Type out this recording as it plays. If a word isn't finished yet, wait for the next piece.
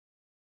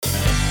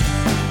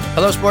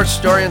Hello, sports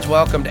historians.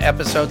 Welcome to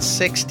episode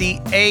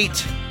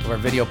 68 of our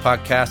video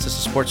podcast. This is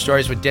Sports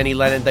Stories with Denny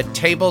Lennon. The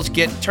tables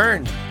get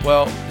turned.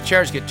 Well, the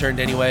chairs get turned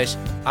anyways.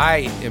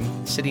 I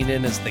am sitting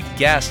in as the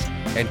guest,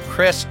 and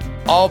Chris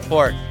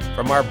Allport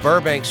from our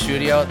Burbank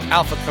studio,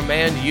 Alpha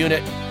Command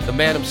Unit, the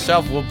man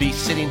himself, will be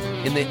sitting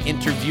in the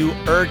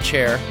interviewer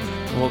chair,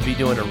 and we'll be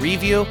doing a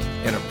review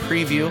and a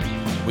preview.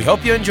 We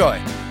hope you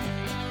enjoy.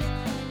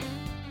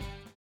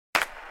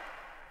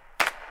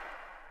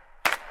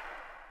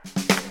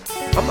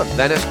 I'm a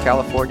Venice,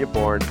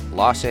 California-born,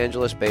 Los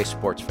Angeles-based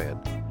sports fan,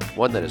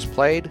 one that has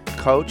played,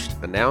 coached,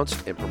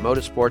 announced, and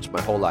promoted sports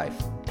my whole life.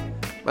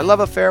 My love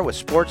affair with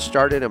sports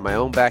started in my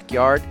own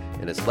backyard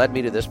and has led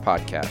me to this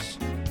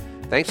podcast.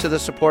 Thanks to the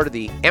support of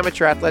the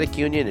Amateur Athletic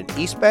Union in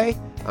East Bay,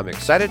 I'm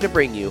excited to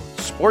bring you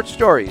Sports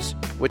Stories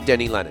with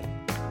Denny Lennon.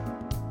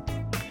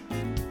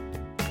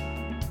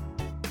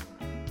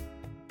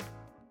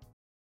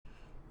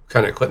 What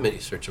kind of equipment are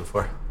you searching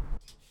for?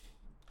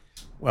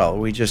 Well,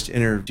 we just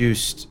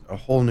introduced a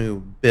whole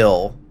new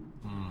bill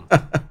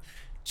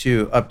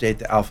to update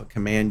the Alpha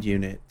Command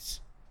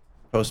Unit's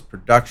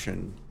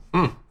post-production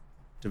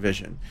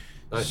division,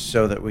 nice,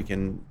 so that we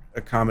can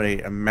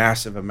accommodate a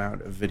massive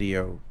amount of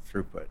video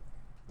throughput.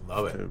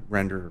 Love it. To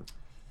render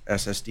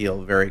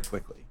SSDL very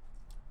quickly.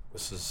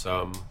 This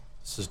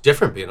is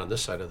different being on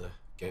this side of the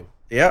game.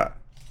 Yeah.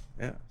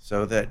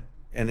 So that,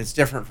 and it's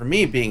different for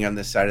me being on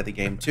this side of the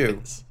game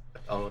too.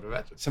 I would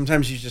imagine.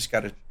 Sometimes you just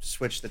got to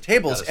switch the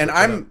tables, and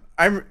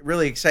I'm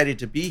really excited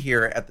to be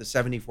here at the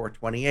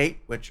 7428,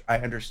 which I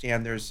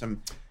understand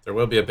there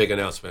will be a big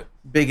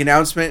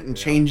announcement and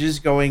changes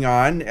going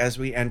on as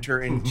we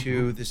enter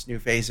into this new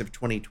phase of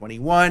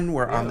 2021.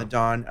 We're on the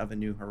dawn of a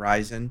new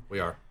horizon. We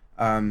are.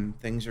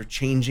 Things are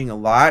changing a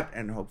lot,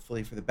 and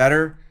hopefully for the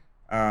better,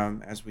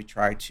 as we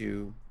try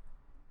to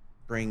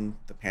bring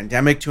the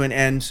pandemic to an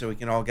end so we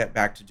can all get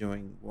back to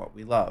doing what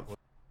we love.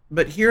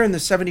 But here in the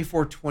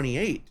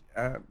 7428,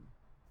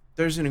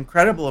 there's an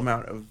incredible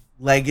amount of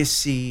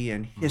legacy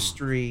and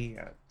history,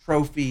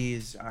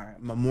 trophies,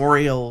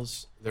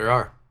 memorials. There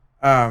are.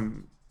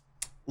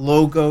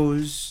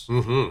 Logos,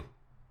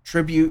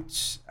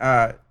 tributes.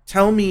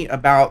 Tell me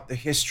about the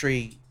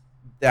history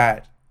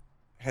that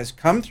has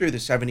come through the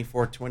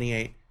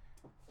 7428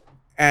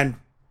 and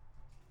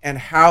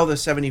how the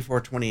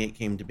 7428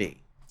 came to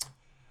be.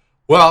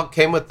 Well, it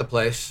came with the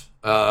place.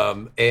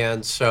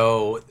 And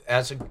so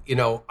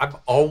I've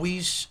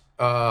always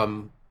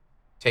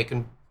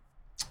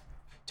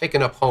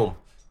taken up home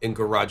in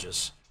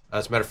garages.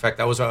 As a matter of fact,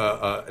 that was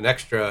an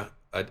extra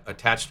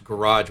attached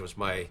garage was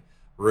my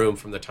room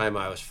from the time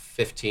I was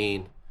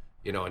 15,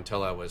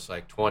 until I was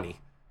like 20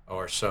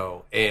 or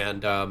so.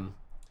 And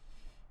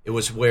it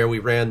was where we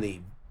ran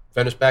the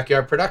Venice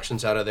Backyard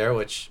Productions out of there,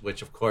 which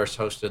of course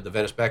hosted the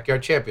Venice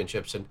Backyard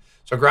Championships. And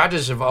so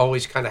garages have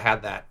always kind of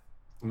had that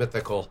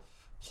mythical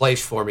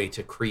place for me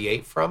to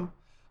create from.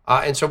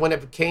 And so when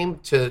it came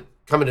to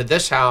coming to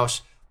this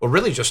house, what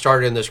really just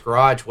started in this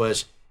garage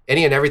was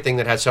any and everything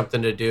that had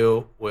something to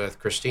do with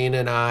Christine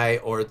and I,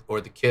 or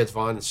the kids,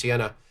 Vaughn and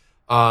Sienna,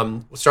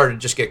 started to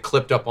just get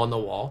clipped up on the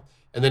wall.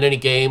 And then any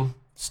game,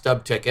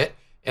 stub ticket.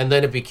 And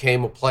then it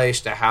became a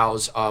place to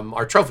house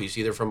our trophies,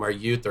 either from our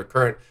youth or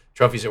current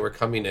trophies that were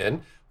coming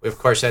in. We, of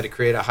course, had to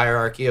create a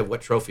hierarchy of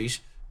what trophies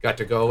got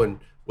to go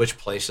in which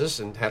places,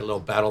 and had a little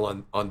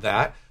battle on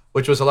that,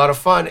 which was a lot of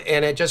fun.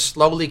 And it just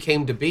slowly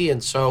came to be.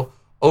 And so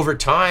over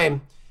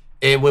time,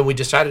 and when we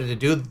decided to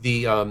do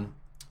the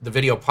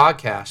video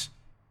podcast,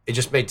 it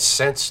just made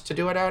sense to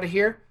do it out of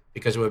here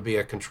because it would be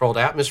a controlled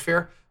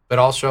atmosphere, but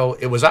also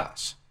it was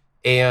us.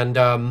 And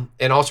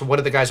also one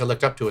of the guys I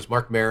looked up to was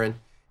Mark Maron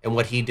and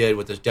what he did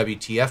with his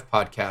WTF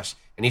podcast.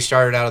 And he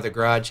started out of the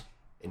garage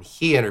and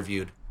he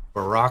interviewed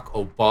Barack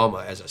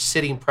Obama as a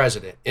sitting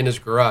president in his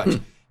garage.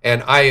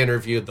 And I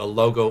interviewed the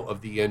logo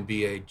of the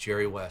NBA,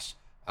 Jerry West,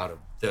 out of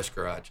this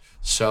garage.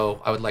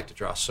 So I would like to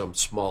draw some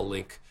small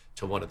link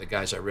to one of the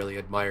guys I really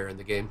admire in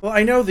the game. Well,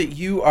 I know that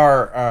you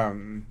are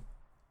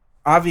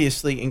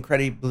obviously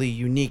incredibly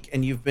unique,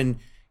 and you've been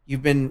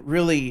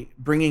really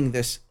bringing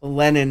this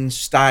Lennon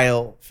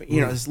style,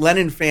 this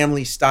Lennon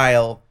family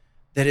style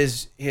that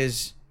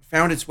has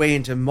found its way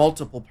into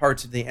multiple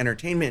parts of the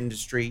entertainment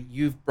industry.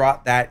 You've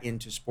brought that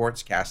into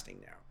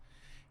sportscasting now.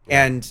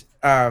 And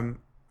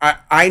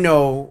I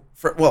know,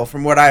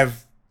 from what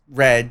I've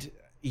read,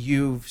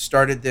 you've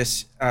started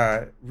this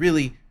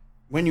really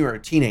when you were a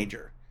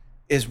teenager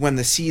is when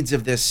the seeds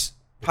of this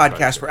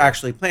podcast were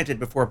actually planted,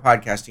 before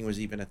podcasting was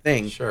even a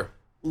thing. Sure.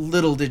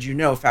 Little did you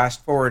know,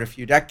 fast forward a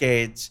few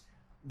decades,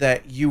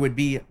 that you would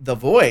be the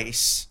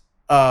voice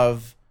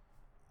of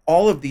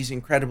all of these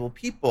incredible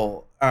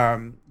people,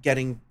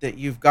 that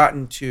you've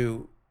gotten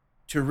to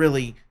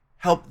really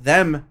help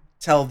them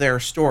tell their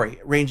story,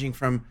 ranging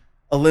from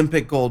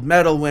Olympic gold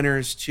medal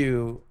winners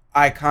to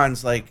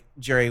icons like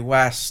Jerry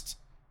West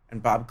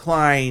and Bob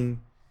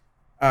Klein,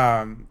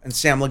 and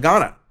Sam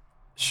Lagana.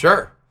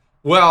 Sure.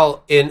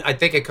 Well, I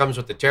think it comes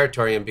with the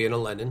territory and being a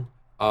Lennon.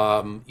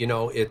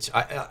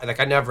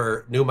 I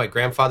never knew my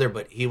grandfather,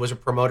 but he was a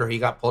promoter. He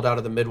got pulled out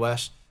of the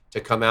Midwest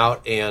to come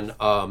out and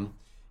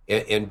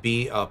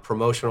be a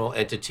promotional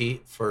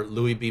entity for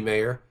Louis B.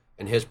 Mayer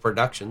and his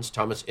productions.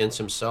 Thomas Ince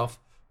himself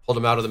pulled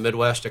him out of the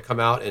Midwest to come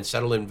out and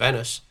settle in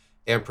Venice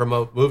and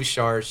promote movie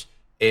stars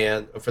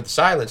and for the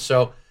silence.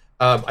 So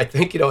I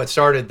think, it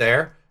started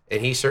there,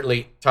 and he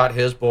certainly taught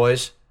his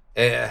boys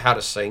how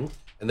to sing.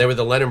 And they were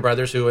the Lennon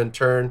brothers who, in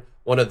turn,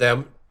 one of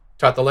them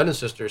taught the Lennon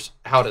sisters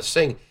how to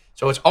sing.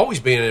 So it's always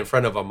being in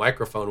front of a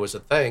microphone was a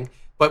thing.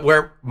 But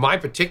where my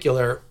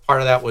particular part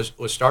of that was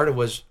started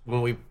was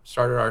when we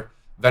started our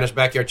Venice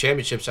Backyard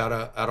Championships out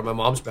of my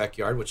mom's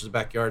backyard, which is the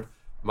backyard,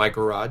 my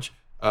garage,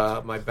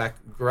 my back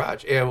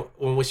garage. And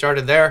when we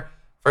started there,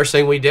 first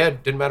thing we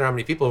didn't matter how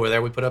many people were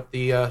there, we put up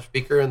the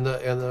speaker and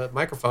the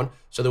microphone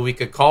so that we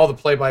could call the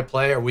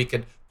play-by-play, or we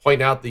could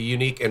point out the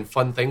unique and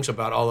fun things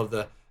about all of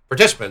the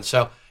participants.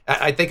 So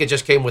I think it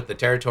just came with the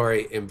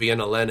territory in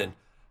being a Lennon.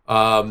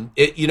 And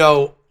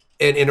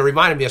it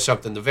reminded me of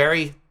something. The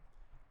very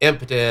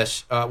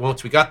impetus,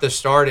 once we got this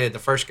started, the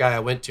first guy I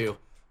went to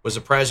was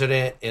the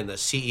president and the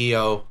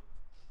CEO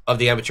of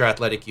the Amateur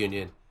Athletic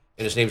Union,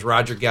 and his name's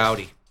Roger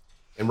Gowdy.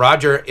 And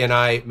Roger and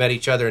I met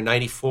each other in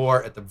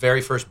 '94 at the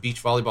very first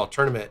beach volleyball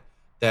tournament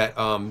that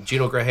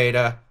Gino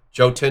Grajeda,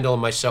 Joe Tyndall,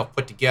 and myself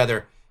put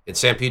together in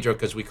San Pedro,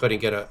 because we couldn't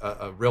get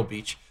a real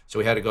beach, so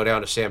we had to go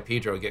down to San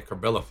Pedro and get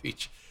Carbillo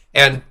Beach.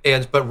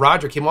 But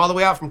Roger came all the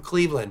way out from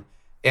Cleveland,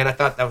 and I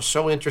thought that was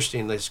so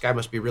interesting. This guy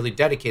must be really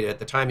dedicated. At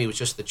the time, he was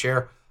just the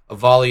chair of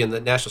volley and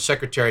the national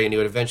secretary, and he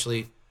would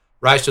eventually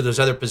rise to those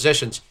other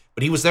positions.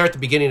 But he was there at the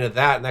beginning of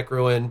that, and that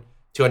grew into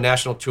a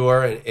national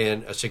tour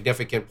and a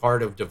significant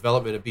part of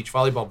development of beach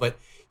volleyball. But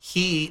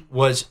he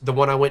was the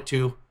one I went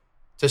to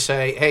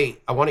say, hey,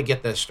 I want to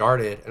get this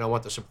started, and I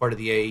want the support of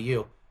the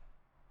AAU.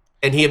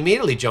 And he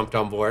immediately jumped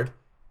on board,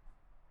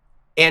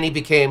 and he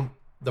became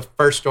the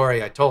first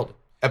story I told,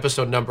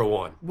 episode number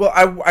 1. Well,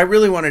 I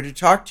really wanted to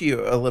talk to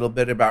you a little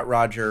bit about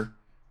Roger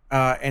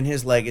and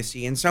his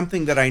legacy, and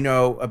something that I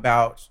know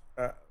about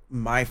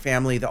my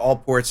family, the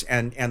Allports,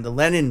 and the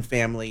Lennon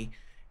family,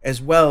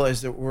 as well,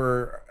 as that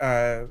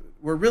we're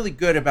really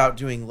good about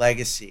doing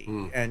legacy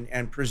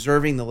and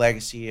preserving the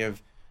legacy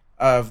of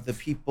the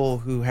people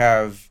who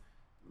have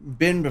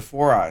been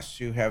before us,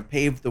 who have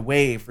paved the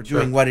way for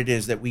doing what it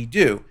is that we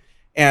do.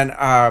 And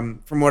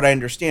from what I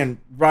understand,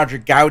 Roger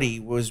Gowdy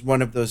was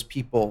one of those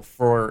people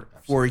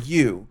for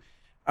you.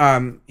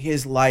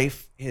 His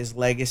life, his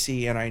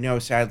legacy, and I know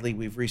sadly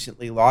we've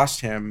recently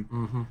lost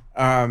him.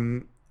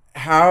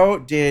 How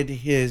did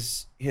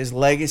his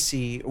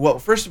legacy? Well,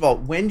 first of all,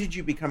 when did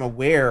you become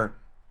aware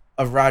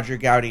of Roger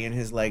Gowdy and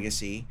his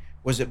legacy?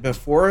 Was it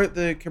before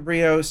the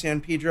Cabrillo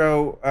San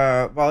Pedro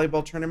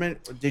volleyball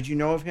tournament? Did you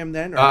know of him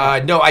then?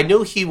 No, I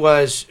knew he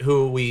was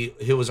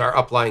he was our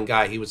upline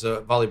guy. He was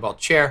a volleyball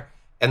chair.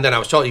 And then I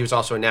was told he was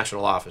also a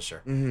national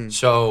officer.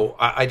 So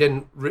I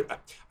didn't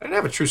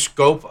have a true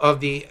scope of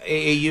the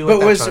AAU.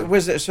 But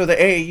was it, so the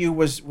AAU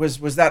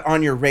was that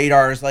on your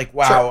radars? Like,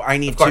 wow, I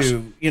need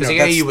to. The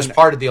AAU was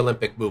part of the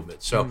Olympic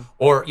movement. So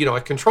I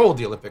controlled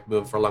the Olympic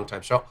movement for a long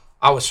time. So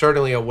I was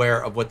certainly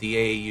aware of what the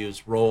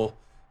AAU's role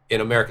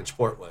in American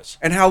sport was.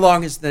 And how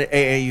long has the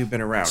AAU been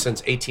around?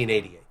 Since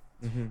 1888.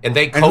 And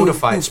they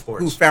codified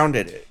sports. Who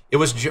founded it? It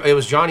was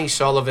Johnny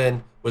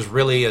Sullivan was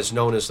really as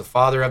known as the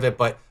father of it,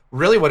 but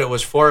really what it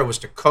was for, it was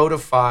to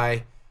codify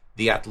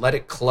the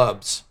athletic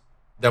clubs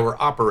that were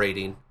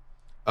operating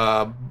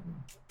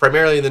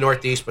primarily in the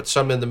Northeast, but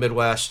some in the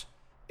Midwest.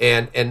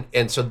 And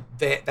so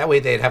that way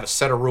they'd have a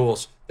set of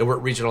rules that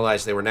weren't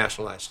regionalized, they were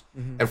nationalized.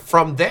 And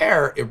from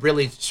there, it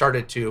really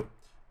started to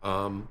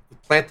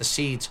plant the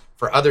seeds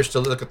for others to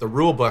look at the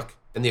rule book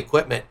and the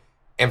equipment,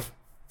 and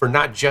for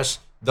not just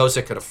those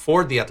that could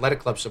afford the athletic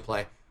clubs to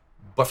play,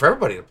 but for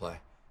everybody to play.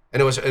 And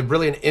it was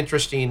really an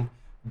interesting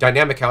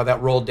dynamic how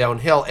that rolled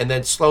downhill. And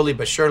then slowly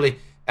but surely,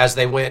 as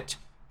they went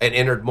and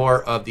entered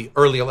more of the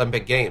early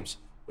Olympic Games,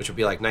 which would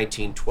be like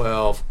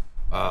 1912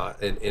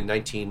 in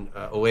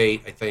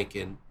 1908, I think,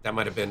 and that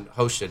might have been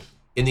hosted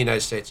in the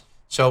United States.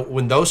 So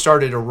when those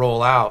started to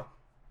roll out,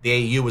 the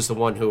AAU was the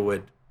one who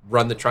would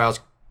run the trials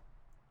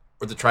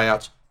or the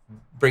tryouts,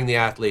 bring the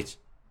athletes,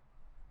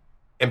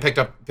 and picked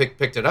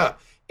it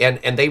up.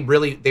 And they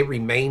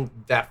remained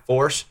that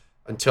force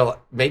until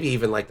maybe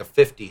even like the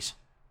 50s,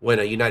 when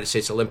a United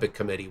States Olympic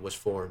Committee was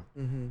formed.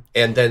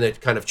 And then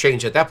it kind of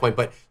changed at that point.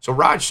 But so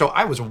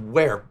I was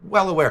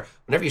well aware,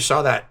 whenever you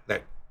saw that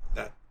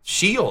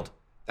shield,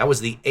 that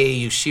was the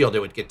AAU shield. It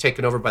would get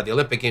taken over by the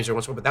Olympic Games every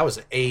once in a while, but that was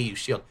the AAU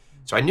shield.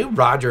 So I knew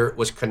Roger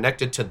was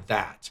connected to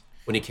that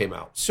when he came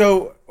out.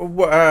 So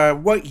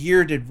what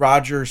year did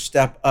Roger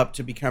step up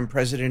to become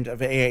president of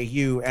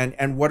AAU,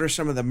 and what are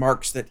some of the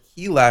marks that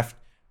he left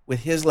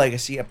with his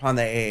legacy upon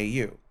the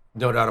AAU?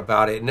 No doubt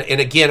about it.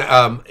 And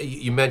again,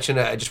 you mentioned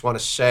it. I just want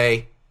to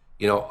say,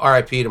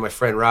 R.I.P. to my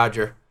friend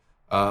Roger,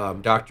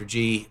 Dr.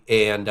 G,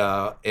 and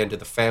to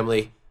the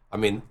family. I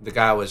mean, the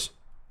guy was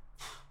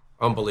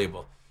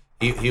unbelievable.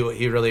 He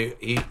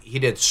really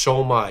did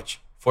so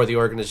much for the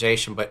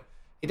organization, but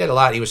he did a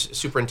lot. He was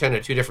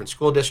superintendent of 2 different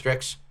school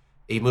districts.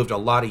 He moved a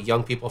lot of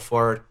young people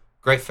forward.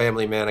 Great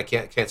family man. I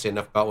can't say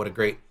enough about what a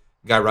great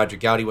guy Roger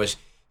Gowdy was.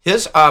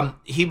 I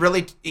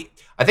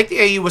think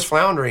the AU was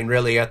floundering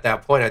really at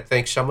that point. I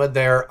think some of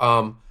their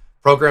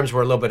programs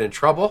were a little bit in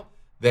trouble.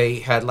 They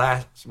had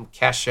some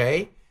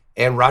cachet,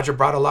 and Roger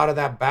brought a lot of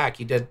that back.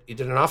 He did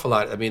an awful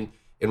lot. I mean,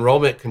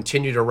 enrollment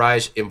continued to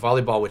rise in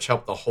volleyball, which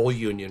helped the whole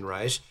union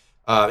rise,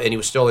 and he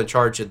was still in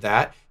charge of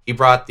that. He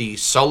brought the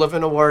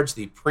Sullivan Awards,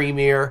 the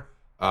premier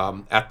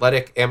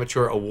athletic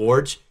amateur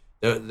awards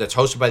that's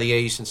hosted by the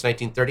AU since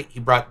 1930. He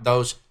brought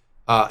those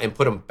and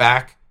put them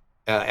back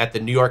at the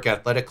New York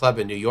Athletic Club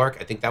in New York.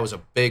 I think that was a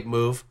big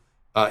move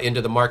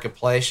into the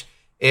marketplace.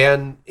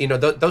 And,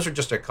 those are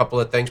just a couple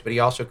of things, but he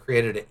also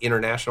created an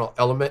international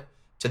element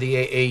to the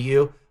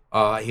AAU.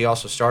 He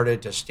also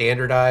started to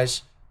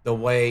standardize the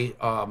way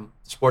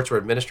sports were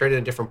administrated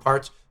in different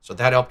parts. So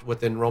that helped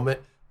with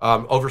enrollment.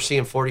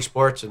 Overseeing 40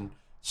 sports and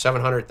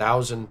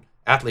 700,000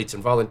 athletes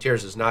and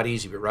volunteers is not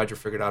easy, but Roger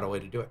figured out a way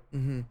to do it.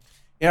 Mm-hmm.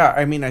 Yeah,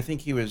 I mean, I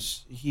think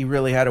he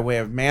really had a way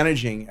of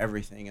managing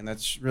everything, and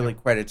that's really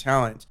quite a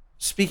talent.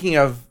 Speaking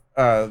of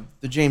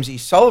the James E.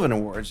 Sullivan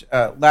Awards,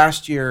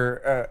 last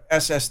year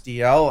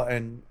SSDL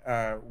and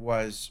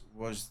was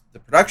the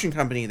production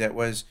company that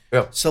was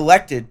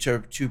selected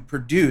to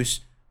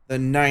produce the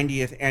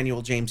 90th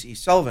annual James E.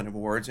 Sullivan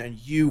Awards, and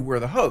you were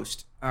the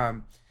host.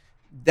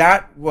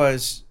 That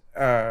was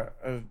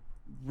a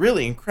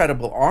really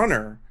incredible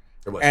honor,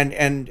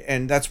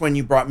 and that's when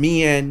you brought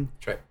me in.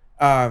 That's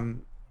right.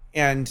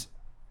 And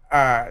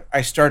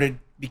I started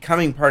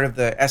becoming part of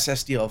the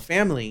SSDL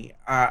family.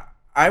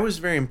 I was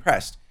very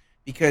impressed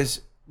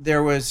because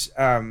there was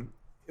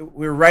we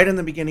were right in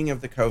the beginning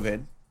of the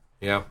COVID.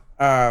 Yeah.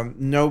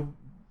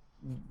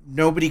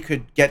 Nobody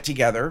could get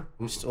together.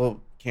 We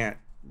still can't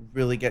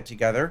really get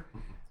together.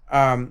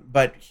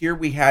 But here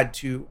we had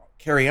to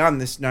carry on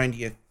this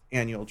 90th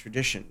annual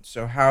tradition.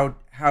 So how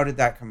did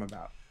that come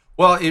about?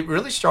 Well, it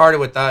really started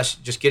with us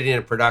just getting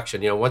into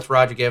production. Once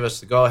Roger gave us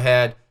the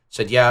go-ahead,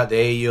 said, yeah, the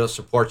AAU will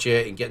support you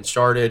and getting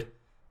started.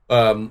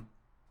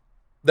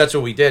 That's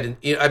what we did.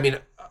 And I mean,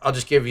 I'll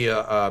just give you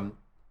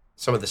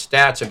some of the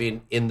stats. I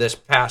mean, in this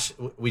past,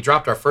 we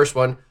dropped our first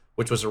one,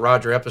 which was a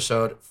Roger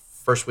episode,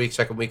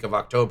 second week of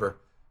October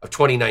of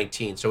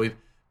 2019. So we've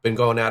been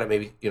going at it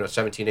maybe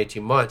 17,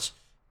 18 months.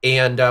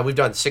 And we've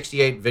done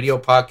 68 video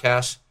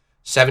podcasts,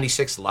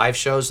 76 live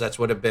shows. That's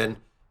what have been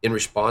in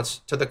response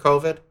to the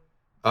COVID.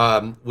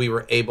 We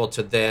were able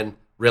to then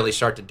really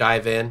start to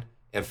dive in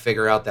and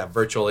figure out that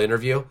virtual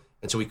interview.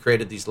 And so we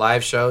created these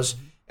live shows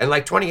and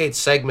like 28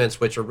 segments,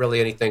 which are really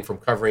anything from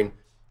covering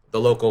the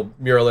local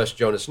muralist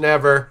Jonas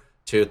Never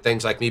to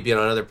things like me being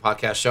on another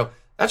podcast show.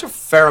 That's a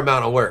fair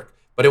amount of work.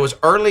 But it was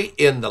early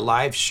in the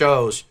live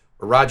shows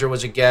where Roger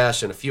was a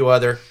guest and a few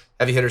other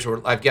heavy hitters were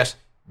live guests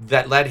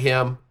that led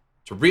him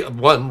to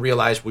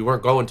realize we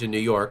weren't going to New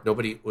York.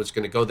 Nobody was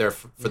going to go there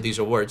for these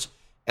awards.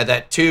 And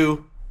that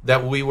two,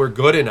 that we were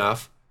good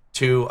enough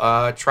to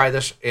try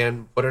this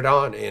and put it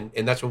on.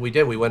 And that's what we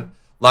did. We went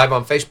live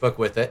on Facebook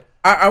with it.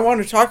 I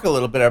want to talk a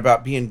little bit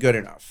about being good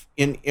enough.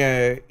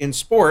 In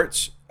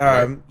sports,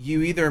 Right.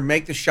 You either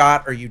make the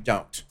shot or you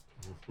don't.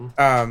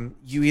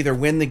 You either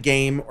win the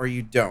game or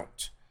you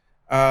don't.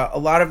 A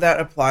lot of that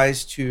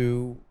applies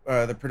to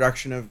the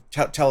production of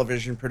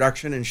television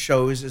production and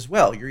shows as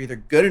well. You're either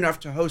good enough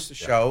to host the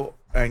show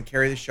and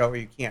carry the show or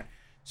you can't.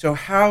 So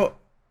how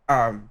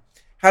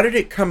did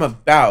it come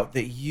about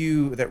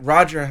that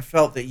Roger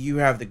felt that you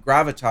have the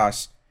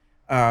gravitas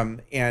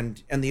and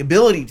the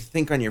ability to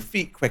think on your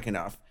feet quick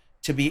enough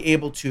to be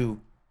able to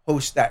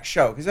host that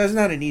show? Because that's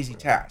not an easy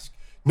task.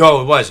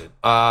 No, it wasn't.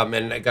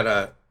 And I got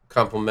to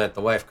compliment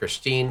the wife,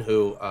 Christine,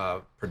 who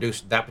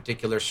produced that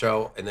particular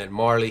show. And then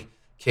Marley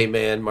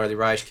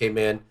Reich came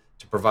in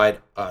to provide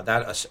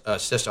that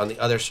assist on the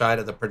other side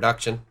of the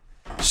production.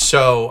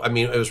 So, I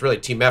mean, it was really a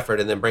team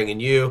effort. And then bringing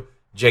you,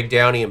 Jake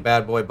Downey, and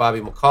bad boy Bobby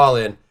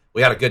McCall in,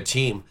 we had a good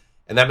team.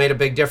 And that made a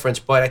big difference.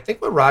 But I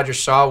think what Roger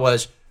saw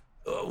was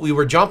we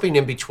were jumping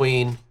in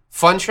between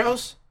fun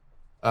shows,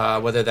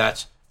 whether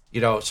that's,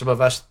 some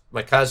of us,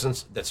 my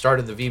cousins that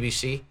started the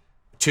VBC,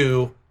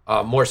 to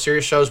more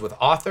serious shows with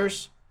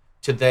authors,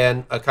 to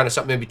then kind of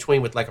something in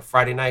between with like a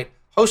Friday night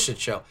hosted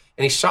show.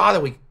 And he saw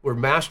that we were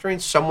mastering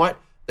somewhat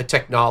the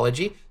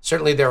technology.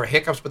 Certainly there were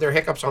hiccups, but there were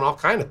hiccups on all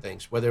kinds of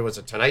things, whether it was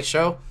a Tonight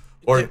Show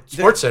or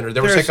SportsCenter.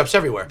 There was hiccups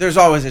everywhere. There's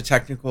always a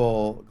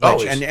technical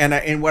glitch. Always.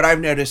 And what I've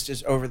noticed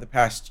is over the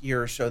past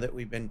year or so that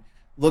we've been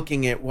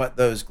looking at what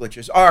those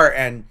glitches are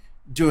and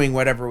doing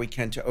whatever we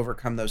can to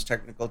overcome those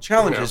technical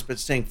challenges, but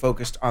staying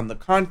focused on the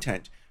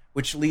content,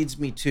 which leads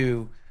me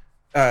to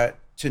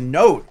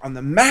note on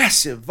the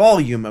massive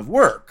volume of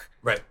work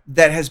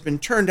that has been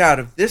turned out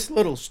of this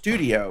little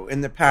studio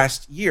in the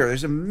past year.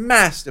 There's a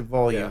massive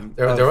volume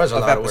there was a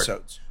lot of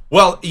episodes.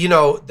 Well,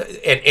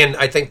 and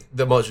I think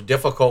the most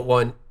difficult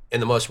one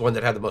and the one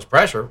that had the most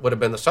pressure would have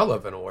been the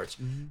Sullivan Awards,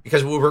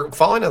 because we were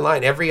falling in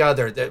line every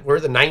other.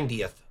 We're the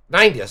 90th.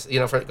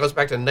 It goes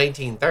back to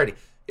 1930.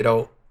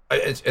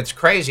 It's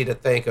crazy to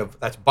think of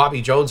that's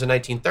Bobby Jones in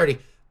 1930.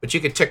 But you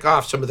could tick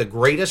off some of the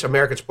greatest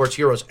American sports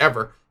heroes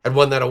ever had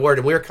won that award.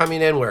 And we were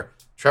coming in where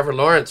Trevor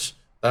Lawrence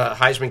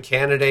Heisman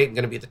candidate and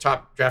going to be the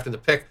top draft in the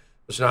pick,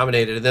 was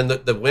nominated. And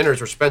then the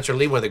winners were Spencer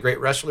Lee, one of the great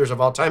wrestlers of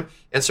all time,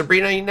 and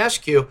Sabrina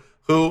Ionescu,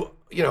 who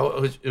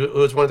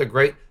was one of the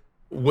great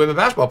women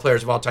basketball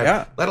players of all time.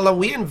 Yeah. Let alone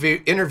we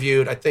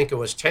interviewed, I think it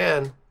was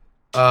 10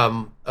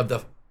 of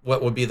the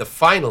what would be the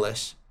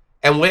finalists,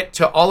 and went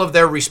to all of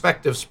their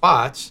respective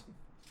spots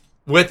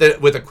with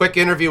a quick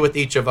interview with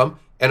each of them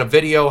and a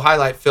video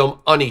highlight film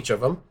on each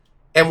of them.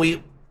 And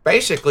we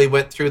basically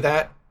went through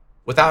that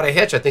without a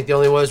hitch. I think the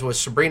only one was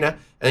Sabrina,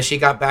 and she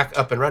got back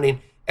up and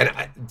running. And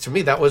to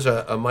me, that was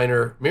a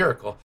minor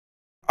miracle.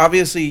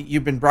 Obviously,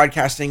 you've been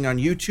broadcasting on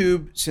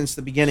YouTube since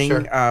the beginning,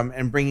 Sure.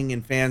 And bringing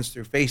in fans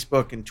through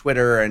Facebook and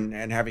Twitter,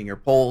 and having your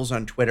polls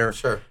on Twitter.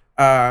 Sure.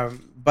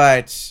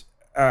 But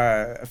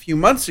a few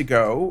months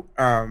ago,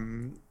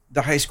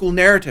 the High School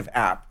Narrative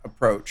app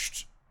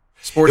approached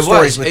Sports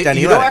Stories with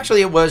Denny Lennon.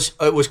 Actually, it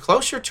was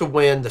closer to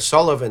when the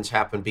Sullivans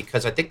happened,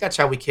 because I think that's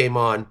how we came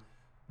on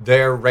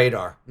their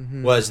radar.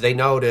 Was they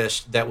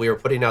noticed that we were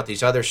putting out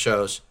these other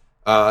shows,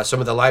 some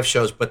of the live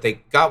shows, but they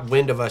got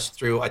wind of us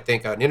through, I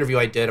think, an interview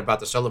I did about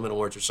the Sullivan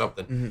Awards or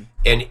something.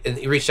 And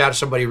he reached out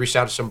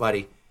to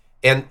somebody.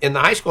 And the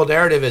High School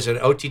Narrative is an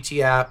OTT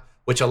app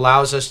which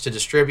allows us to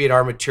distribute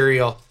our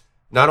material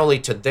not only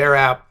to their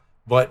app,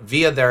 but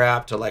via their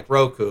app to like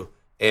Roku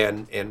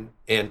and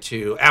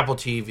to Apple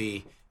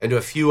TV and to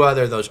a few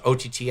other those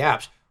OTT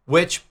apps,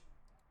 which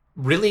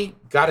really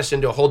got us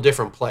into a whole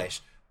different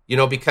place,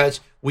 because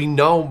we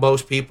know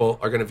most people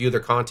are going to view their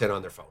content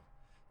on their phone.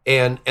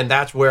 And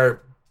that's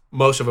where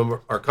most of them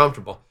are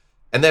comfortable.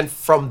 And then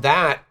from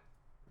that,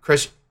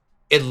 Chris,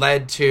 it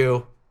led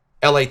to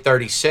LA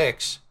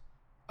 36,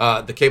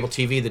 the cable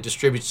TV that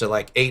distributes to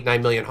like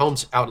 8-9 million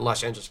homes out in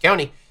Los Angeles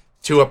County,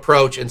 to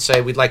approach and say,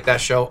 we'd like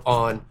that show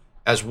on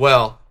as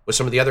well with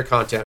some of the other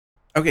content.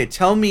 Okay,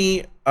 tell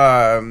me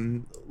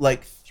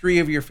like 3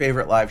 of your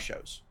favorite live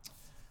shows.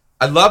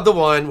 I love the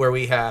one where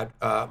we had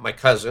my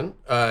cousin,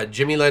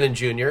 Jimmy Lennon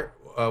Jr.,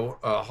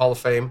 Hall of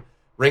Fame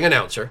ring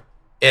announcer,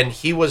 and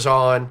he was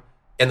on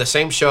in the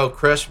same show,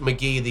 Chris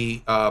McGee,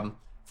 the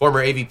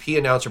former AVP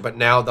announcer, but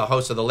now the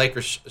host of the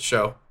Lakers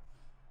show.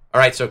 All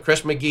right, so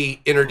Chris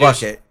McGee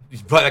introduced...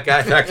 But that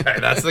guy,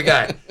 that's the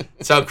guy.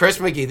 So Chris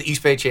McGee, the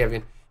East Bay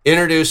champion,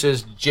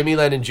 introduces Jimmy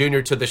Lennon Jr.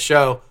 to the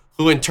show,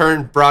 who in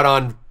turn brought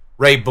on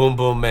Ray Boom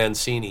Boom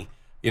Mancini,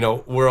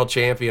 world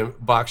champion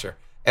boxer.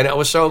 And it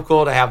was so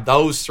cool to have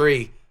those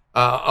three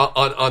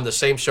on the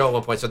same show at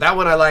one point. So that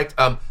one I liked.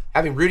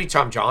 Having Rudy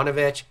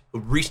Tomjanovich,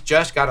 who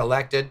just got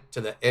elected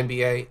to the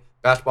NBA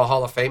Basketball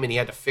Hall of Fame, and he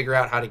had to figure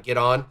out how to get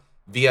on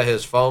via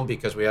his phone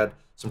because we had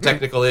some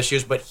technical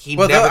issues, but he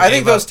never I think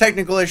gave up. those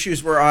technical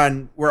issues were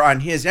on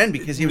his end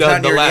because he was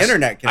not near the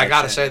internet connection. I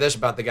got to say this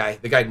about the guy.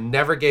 The guy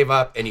never gave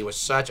up, and he was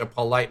such a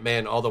polite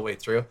man all the way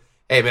through.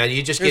 Hey, man,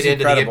 you just get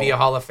into the NBA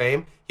Hall of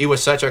Fame. He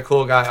was such a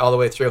cool guy all the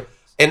way through.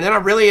 And then I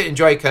really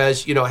enjoy,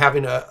 because,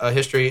 having a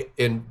history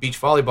in beach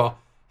volleyball,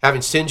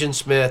 having St. John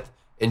Smith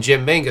and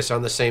Jim Mingus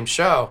on the same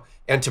show.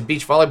 And to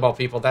beach volleyball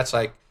people, that's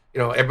like,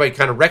 everybody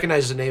kind of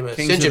recognizes the name of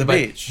St. John, but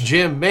beach.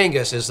 Jim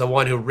Mingus is the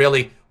one who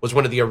really was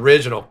one of the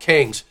original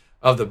kings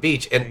of the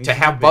beach. And to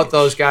have both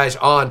those guys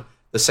on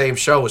the same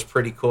show was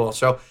pretty cool.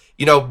 So,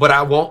 but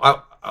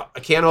I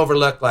can't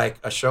overlook like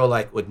a show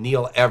like with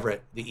Neil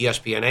Everett, the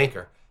ESPN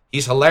anchor.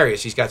 He's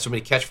hilarious. He's got so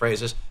many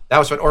catchphrases. That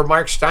was fun. Or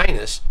Mark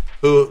Steinis,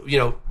 who,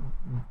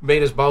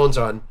 made his bones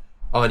on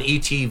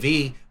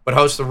ETV, but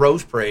hosts the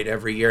Rose Parade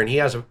every year, and he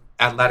has an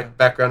athletic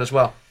background as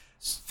well.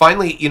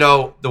 Finally,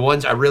 the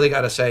ones I really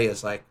got to say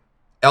is like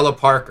Ella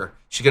Parker.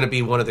 She's going to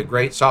be one of the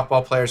great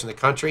softball players in the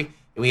country,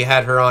 and we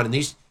had her on. And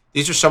these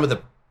are some of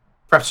the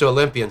preps to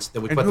Olympians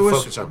that we put the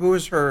focus on. Who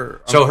is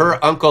her uncle? So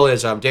her uncle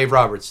is Dave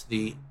Roberts,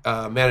 the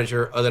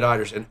manager of the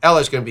Dodgers, and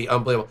Ella's going to be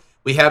unbelievable.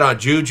 We had on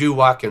Juju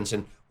Watkins,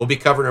 and we'll be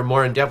covering her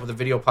more in depth with a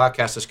video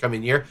podcast this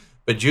coming year.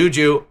 But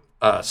Juju,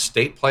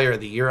 state player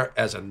of the year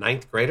as a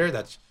 9th grader,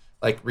 that's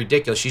like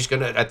ridiculous. She's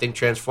going to, I think,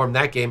 transform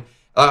that game.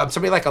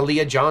 Somebody like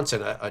Aaliyah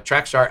Johnson, a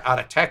track star out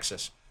of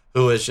Texas,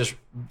 who is just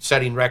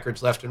setting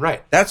records left and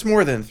right. That's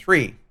more than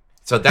 3.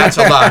 So that's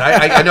a lot.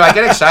 I know I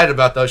get excited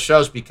about those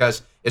shows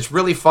because it's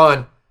really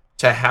fun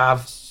to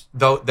have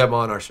them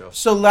on our show.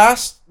 So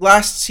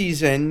last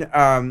season,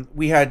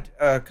 we had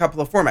a couple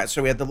of formats.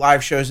 So we had the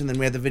live shows, and then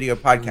we had the video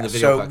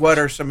podcast. What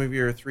are some of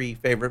your 3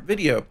 favorite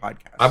video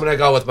podcasts? I'm going to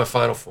go with my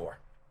Final 4.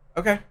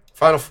 Okay.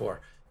 Final 4.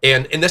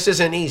 And this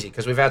isn't easy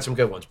because we've had some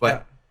good ones.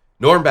 But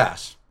Norm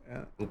Bass,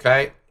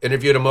 okay,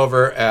 interviewed him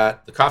over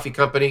at the coffee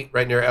company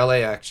right near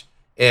LAX,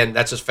 and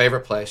that's his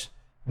favorite place.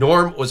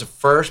 Norm was the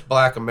first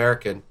Black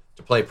American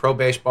to play pro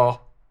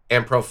baseball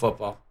and pro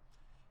football.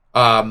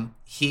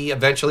 He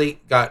eventually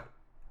got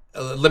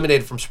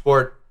eliminated from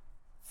sport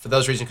for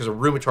those reasons because of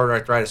rheumatoid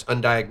arthritis,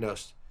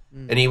 undiagnosed.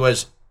 And he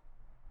was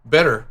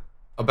bitter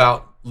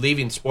about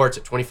leaving sports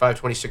at 25,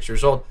 26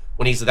 years old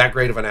when he's that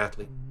great of an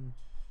athlete.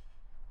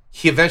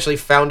 He eventually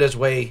found his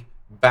way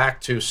back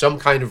to some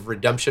kind of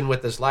redemption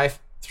with his life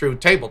through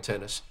table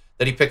tennis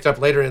that he picked up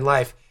later in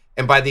life.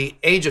 And by the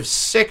age of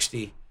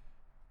 60,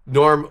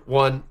 Norm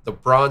won the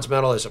bronze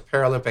medal as a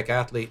Paralympic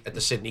athlete at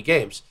the Sydney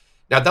Games.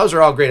 Now, those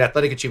are all great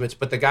athletic achievements,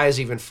 but the guy is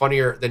even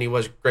funnier than he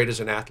was great as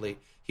an athlete.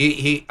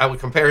 I would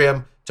compare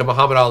him to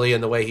Muhammad Ali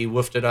in the way he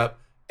woofed it up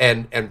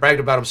and bragged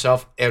about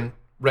himself, and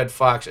Red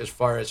Fox as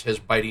far as his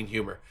biting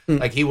humor.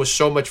 Like, he was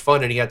so much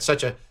fun, and he had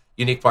such a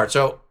unique part.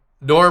 So,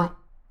 Norm,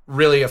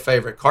 really a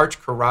favorite. Karch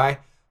Kiraly,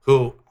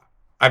 who,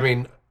 I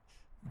mean,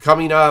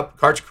 coming up,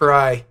 Karch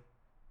Kiraly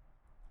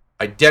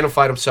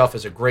identified himself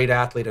as a great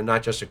athlete and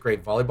not just a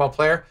great volleyball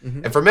player.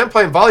 And for men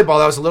playing volleyball,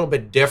 that was a little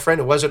bit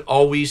different. It wasn't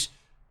always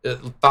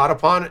thought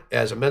upon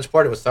as a men's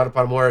sport. It was thought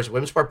upon more as a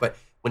women's sport. But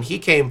when he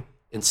came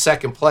in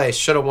second place,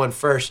 should have won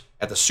first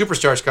at the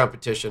Superstars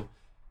competition,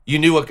 you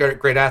knew what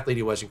great athlete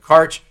he was. And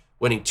Karch,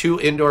 winning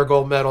 2 indoor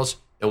gold medals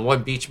and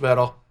 1 beach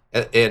medal,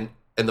 and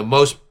the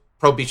most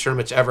pro beach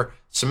tournaments ever,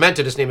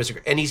 cemented his name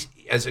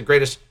as the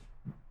greatest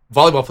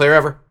volleyball player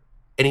ever.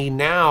 And he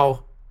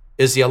now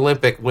is the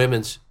Olympic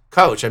women's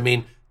coach. I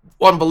mean,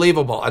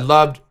 unbelievable. I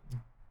loved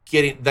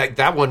getting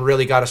that one.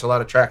 Really got us a lot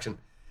of traction.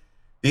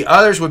 The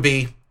others would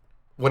be,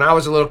 when I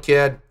was a little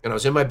kid and I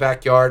was in my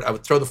backyard, I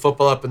would throw the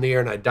football up in the air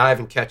and I'd dive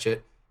and catch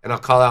it, and I'll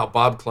call out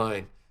Bob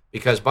Klein,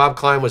 because Bob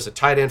Klein was the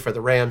tight end for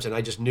the Rams, and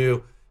I just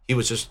knew he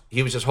was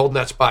just holding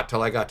that spot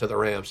till I got to the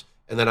Rams,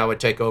 and then I would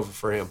take over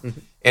for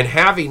him. And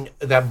having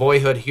that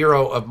boyhood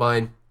hero of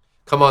mine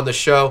come on the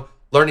show,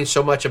 learning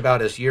so much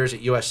about his years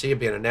at USC,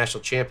 being a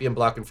national champion,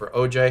 blocking for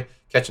OJ,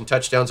 catching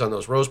touchdowns on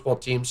those Rose Bowl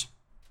teams,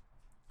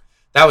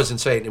 that was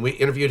insane. And we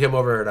interviewed him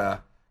over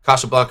at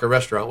Casablanca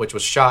Restaurant, which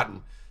was shot.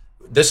 And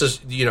this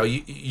is,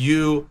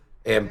 you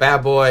and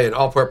Bad Boy and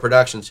Allport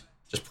Productions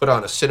just put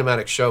on a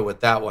cinematic show with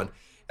that one.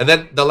 And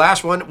then the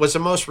last one was the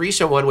most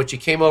recent one, which he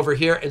came over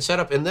here and set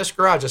up in this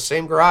garage, the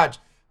same garage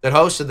that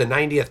hosted the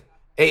 90th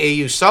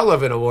AAU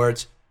Sullivan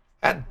Awards,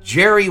 at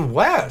Jerry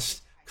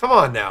West. Come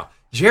on now.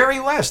 Jerry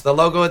West, the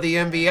logo of the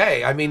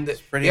NBA. I mean, yeah,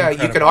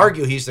 incredible. You could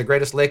argue he's the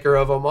greatest Laker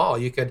of them all.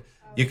 You could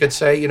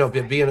say,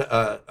 being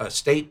a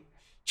state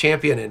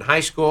champion in high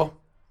school,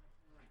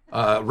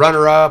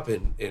 runner-up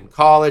in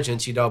college,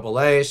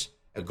 NCAAs,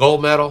 a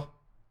gold medal,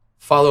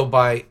 followed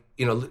by,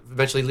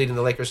 eventually leading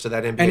the Lakers to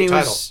that NBA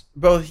title.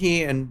 Both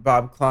he and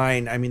Bob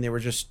Klein, I mean, they were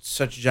just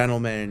such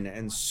gentlemen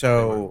and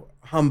so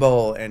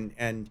humble.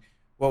 And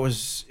what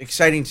was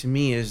exciting to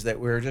me is that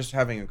we were just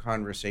having a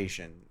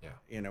conversation,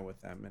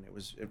 with them. And it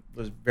was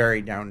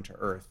very down to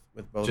earth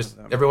with both of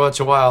them. Every once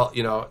in a while,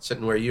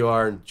 sitting where you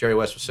are and Jerry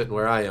West was sitting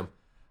where I am,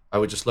 I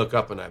would just look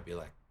up and I'd be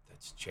like,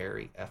 that's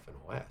Jerry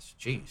effing West.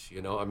 Jeez,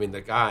 I mean,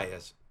 the guy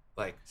is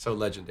like so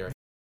legendary.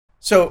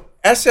 So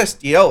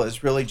SSDL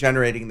is really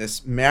generating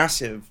this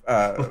massive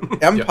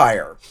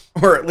empire,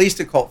 or at least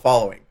a cult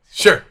following.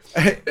 Sure.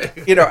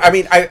 I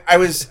mean, I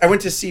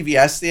went to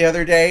CVS the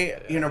other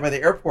day, by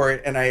the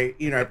airport, and I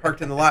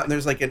parked in the lot, and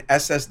there's like an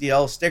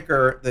SSDL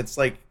sticker that's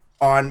like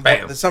on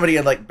that somebody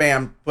had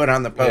put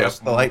on the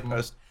post, the light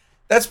post.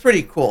 That's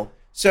pretty cool.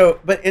 So,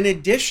 but in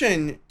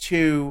addition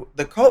to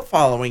the cult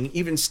following,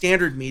 even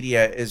standard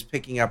media is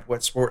picking up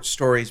what Sports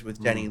Stories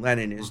with Denny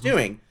Lennon is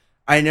doing.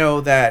 I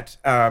know that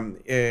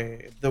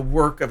the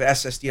work of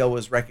SSDL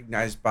was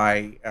recognized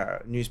by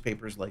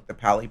newspapers like the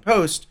Pali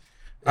Post,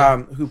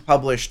 who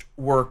published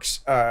works,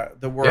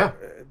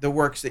 the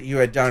works that you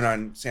had done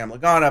on Sam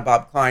Lagana,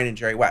 Bob Klein, and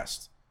Jerry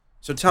West.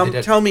 So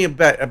tell me a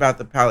bit about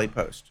the Pali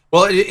Post.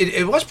 Well,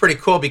 it was pretty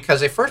cool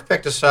because they first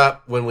picked us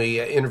up when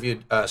we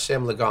interviewed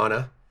Sam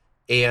Lagana,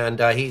 and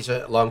he's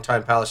a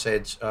longtime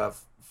Palisades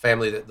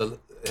family that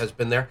has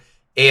been there.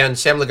 And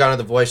Sam Lagana,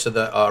 the voice of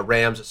the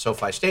Rams at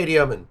SoFi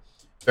Stadium and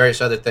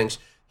various other things,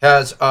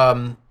 has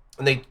and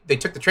they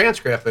took the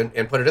transcript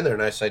and put it in there,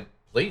 and I said,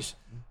 please.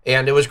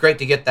 And it was great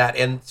to get that.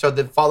 And so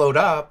they followed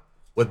up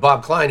with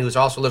Bob Klein, who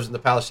also lives in the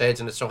Palisades,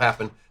 and it so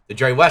happened that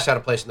Jerry West had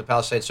a place in the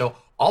Palisades. So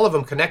all of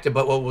them connected,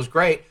 but what was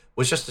great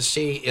was just to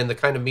see in the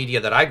kind of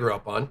media that I grew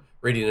up on,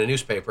 reading a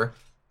newspaper,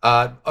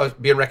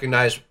 being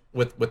recognized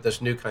with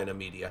this new kind of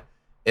media.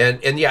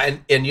 And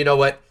you know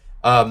what?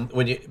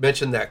 When you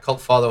mentioned that cult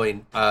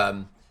following,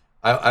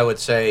 I would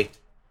say,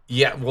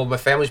 yeah, well, my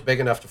family's big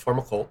enough to form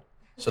a cult,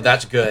 so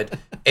that's good.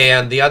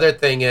 And the other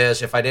thing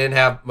is, if I didn't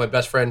have my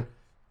best friend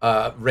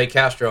Ray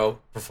Castro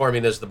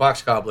performing as the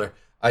box cobbler,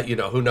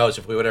 who knows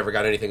if we would ever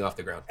got anything off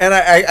the ground. And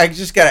I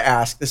just got to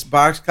ask, this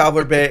box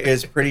cobbler bit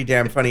is pretty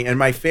damn funny. And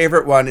my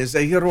favorite one is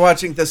that you're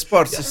watching the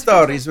Sports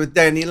Stories with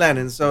Danny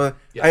Lennon. So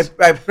yes.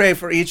 I pray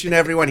for each and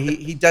every one.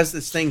 He does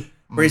this thing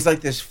where he's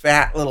like this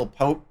fat little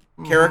Pope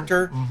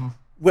character. Mm-hmm.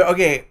 Well,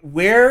 okay,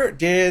 where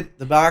did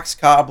the box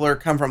cobbler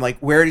come from? Like,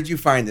 where did you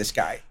find this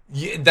guy?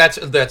 Yeah, that's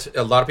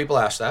a lot of people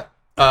ask that.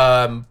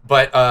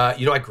 But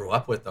I grew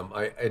up with them.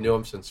 I knew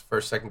him since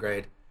first, second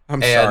grade.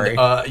 I'm sorry.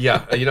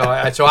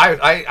 So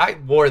I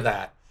wore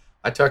that.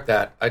 I took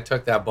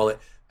that bullet.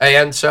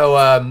 And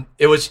so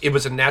it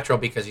was a natural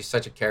because he's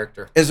such a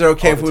character. Is it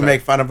okay if we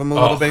make fun of him a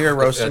little bit here,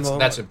 roast him a little?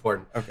 That's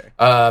important. Okay.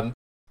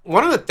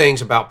 One of the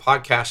things about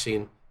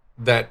podcasting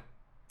that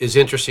is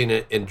interesting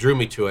and drew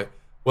me to it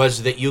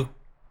was that you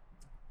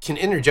can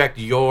interject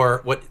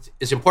what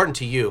is important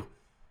to you.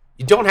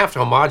 You don't have to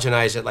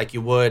homogenize it like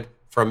you would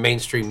for a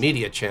mainstream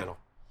media channel.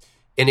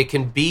 And it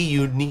can be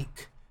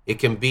unique It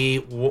can be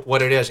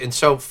what it is. And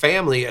so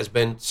family has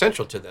been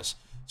central to this.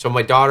 So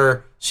my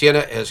daughter,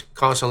 Sienna, has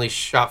constantly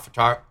shot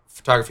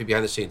photography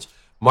behind the scenes.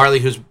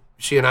 Marley,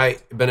 she and I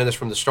have been in this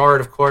from the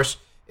start, of course.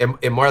 And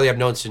Marley I've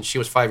known since she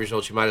was 5 years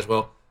old. She might as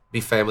well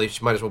be family.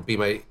 She might as well be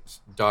my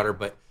daughter,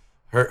 but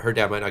her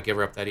dad might not give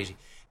her up that easy.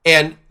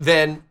 And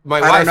then my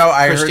wife, I don't know.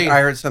 Christine,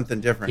 I heard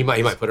something different. He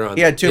might put her on.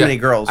 He had too many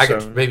girls. I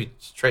could maybe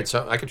trade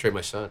some. I could trade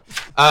my son.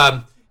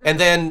 And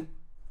then,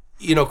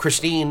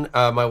 Christine,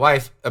 my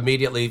wife,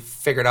 immediately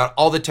figured out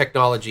all the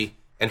technology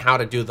and how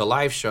to do the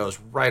live shows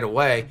right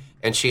away.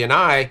 And she and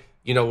I,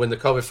 when the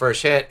COVID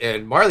first hit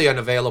and Marley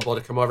unavailable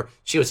to come over,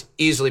 she was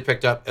easily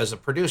picked up as a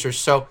producer.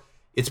 So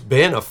it's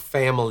been a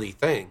family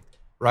thing,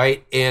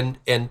 right? And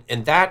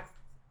that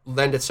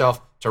lent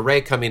itself to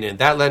Ray coming in.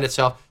 That lent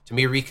itself to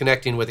me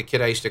reconnecting with a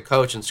kid I used to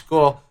coach in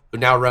school who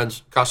now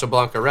runs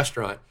Casablanca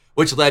Restaurant,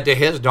 which led to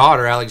his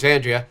daughter,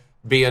 Alexandria,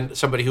 being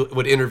somebody who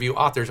would interview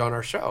authors on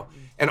our show.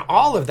 And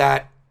all of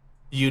that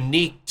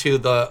unique to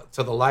the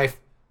life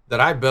that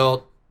I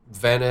built,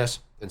 Venice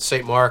and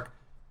St. Mark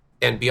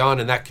and beyond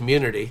in that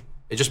community,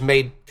 it just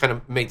made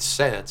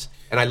sense.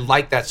 And I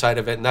like that side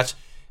of it. And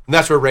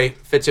that's where Ray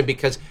fits in,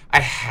 because I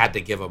had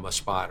to give him a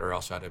spot or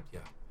else out of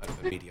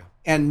the media.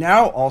 And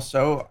now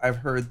also I've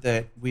heard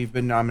that we've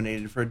been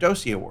nominated for a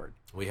Dossier Award.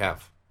 We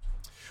have,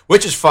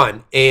 which is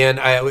fun. And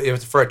it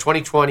was for a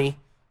 2020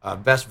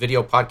 Best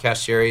Video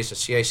Podcast Series, a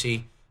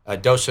CIC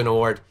Docent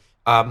Award.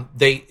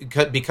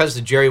 Because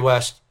the Jerry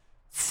West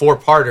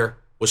 4-parter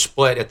was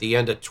split at the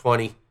end of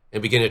 20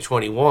 and beginning of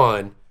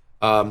 21,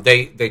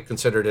 they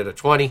considered it a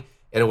 20,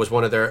 and it was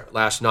one of their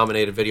last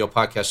nominated video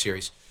podcast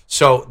series.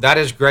 So that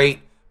is great.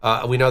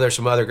 We know there's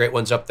some other great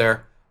ones up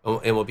there,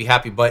 and we'll be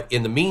happy. But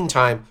in the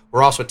meantime,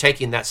 we're also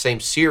taking that same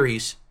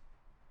series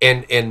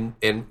and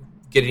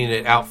getting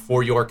it out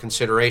for your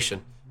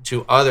consideration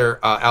to other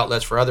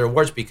outlets for other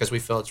awards, because we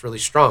feel it's really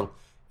strong.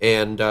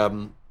 And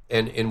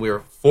we were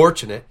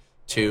fortunate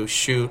to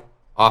shoot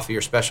off of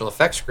your special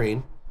effects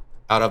screen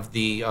out of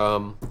the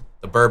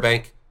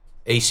Burbank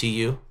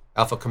ACU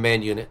Alpha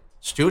Command Unit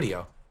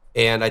studio.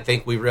 And I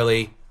think we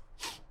really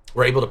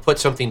were able to put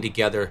something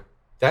together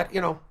that,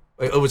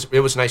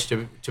 it was nice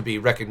to be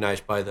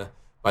recognized by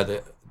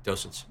the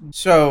docents.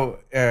 So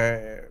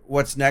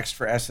what's next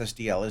for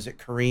SSDL? Is it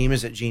Kareem?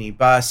 Is it Jeannie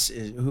Buss?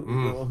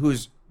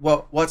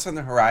 What's on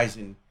the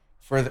horizon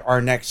for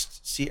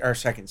our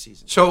second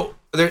season? So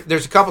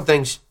there's a couple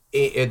things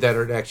that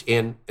are next.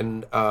 And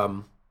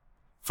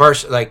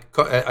first, like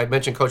I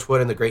mentioned, Coach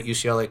Wood and the great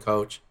UCLA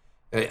coach.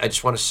 I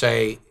just want to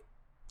say,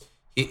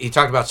 he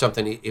talked about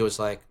something. He was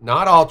like,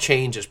 not all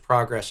change is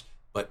progress,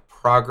 but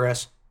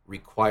progress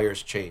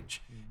requires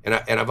change. And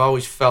I've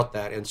always felt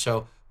that. And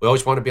so we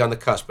always want to be on the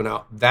cusp. But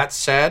now, that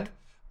said,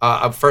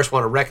 I first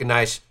want to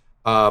recognize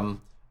a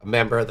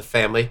member of the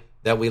family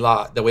that we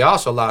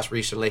also lost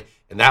recently,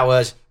 and that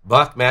was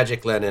Buck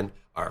Magic Lennon,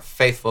 our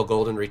faithful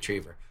golden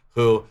retriever,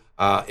 who,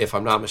 if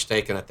I'm not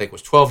mistaken, I think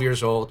was 12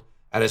 years old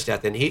at his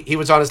death. And he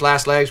was on his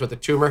last legs with a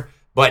tumor,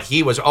 but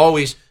he was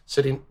always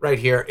sitting right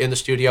here in the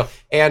studio.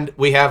 And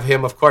we have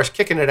him, of course,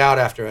 kicking it out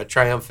after a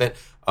triumphant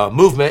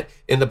movement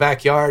in the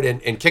backyard.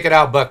 And Kick It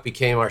Out Buck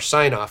became our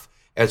sign-off.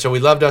 And so we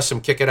loved us some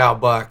Kick It Out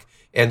Buck.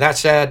 And that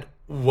said,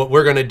 what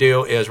we're going to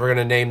do is we're going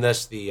to name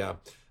this the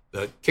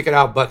Kick It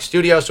Out Buck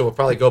Studio. So we'll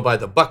probably go by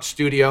the Buck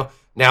Studio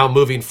now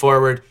moving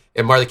forward.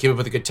 And Marley came up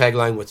with a good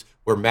tagline,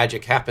 where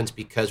magic happens,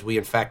 because we,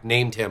 in fact,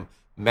 named him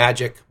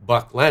Magic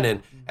Buck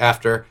Lennon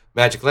after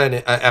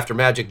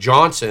Magic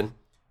Johnson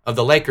of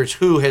the Lakers,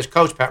 who his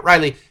coach, Pat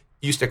Riley,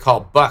 used to call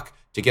Buck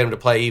to get him to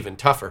play even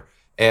tougher.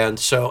 And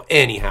so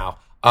anyhow,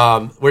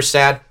 we're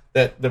sad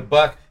that the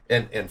Buck,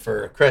 and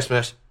for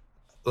Christmas,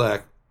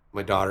 look,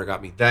 my daughter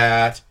got me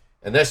that.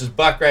 And this is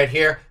Buck right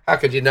here. How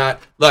could you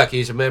not? Look,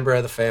 he's a member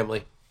of the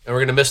family. And we're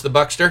going to miss the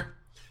Buckster.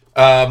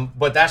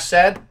 But that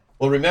said,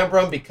 we'll remember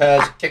him,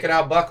 because Kick It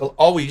Out Buck will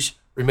always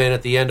remain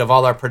at the end of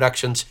all our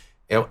productions.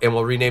 And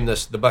we'll rename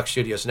this the Buck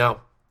Studios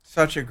now.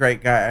 Such a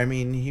great guy. I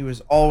mean, he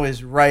was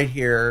always right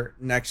here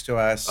next to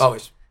us.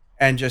 Always.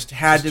 And just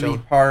had to be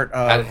part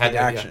of the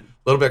action.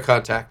 A little bit of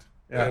contact.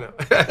 Yeah.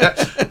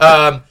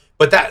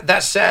 But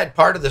that said,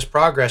 part of this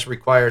progress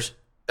requires,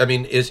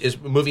 is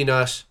moving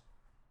us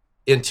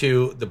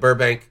into the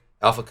Burbank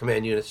Alpha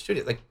Command Unit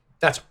studio. Like,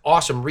 that's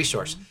awesome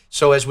resource. Mm-hmm.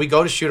 So as we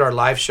go to shoot our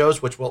live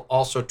shows, which we'll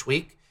also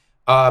tweak,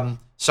 some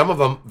of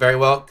them very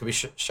well could be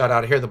shot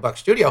out of here, the Buck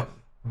Studio,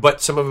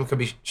 but some of them could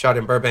be shot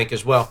in Burbank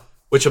as well,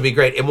 which will be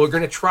great. And we're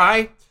going to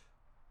try,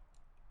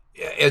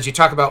 as you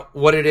talk about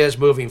what it is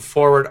moving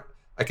forward,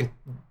 I can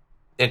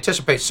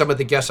anticipate some of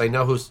the guests. I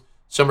know who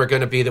some are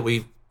going to be that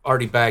we've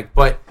already bagged.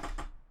 But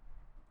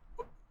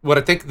what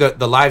I think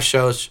the live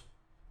shows,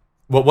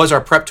 what was our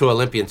Prep to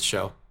Olympians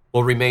show,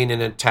 will remain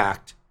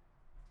intact.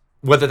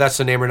 Whether that's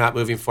the name or not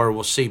moving forward,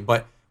 we'll see.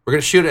 But we're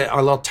going to shoot it a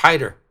little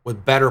tighter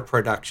with better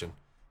production.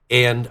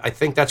 And I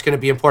think that's going to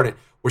be important.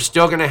 We're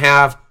still going to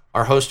have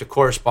our host of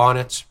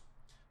correspondence.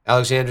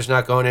 Alexander's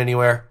not going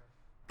anywhere.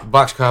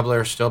 Box Cobbler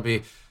will still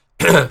be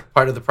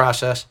part of the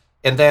process.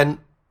 And then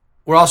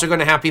we're also going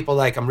to have people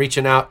like, I'm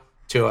reaching out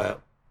to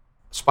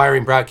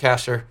aspiring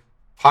broadcaster,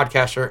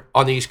 podcaster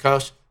on the East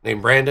Coast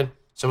named Brandon.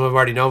 Some of them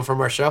already know him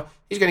from our show.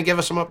 He's going to give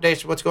us some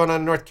updates of what's going on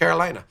in North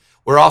Carolina.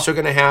 We're also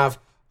going to have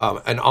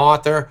an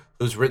author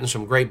who's written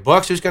some great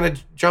books who's going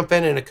to jump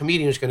in, and a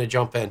comedian who's going to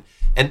jump in.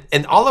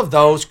 And all of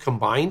those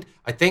combined,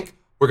 I think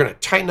we're going to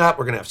tighten up.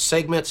 We're going to have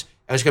segments,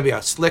 and it's going to be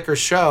a slicker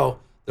show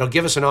that'll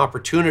give us an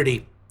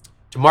opportunity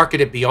to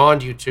market it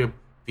beyond YouTube,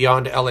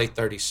 beyond LA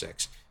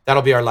 36.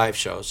 That'll be our live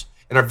shows.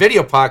 And our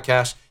video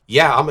podcast,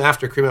 yeah, I'm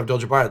after Kareem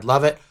Abdul-Jabbar. I'd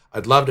love it.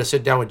 I'd love to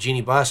sit down with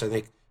Jeannie Buss. I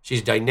think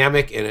she's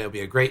dynamic, and it'll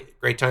be a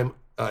great time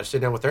to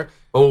sit down with her.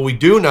 But what we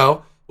do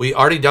know, we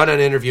already done an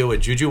interview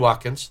with Juju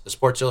Watkins, the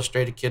Sports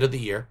Illustrated Kid of the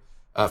Year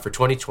for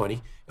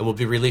 2020, and we'll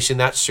be releasing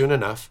that soon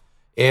enough.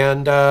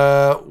 And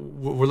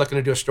we're looking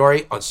to do a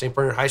story on St.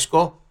 Bernard High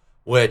School,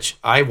 which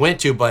I went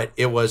to, but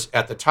it was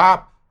at the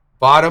top,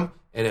 bottom,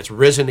 and it's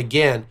risen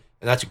again.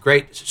 And that's a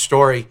great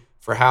story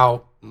for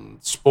how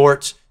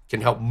sports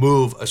can help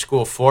move a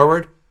school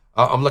forward.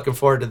 I'm looking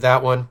forward to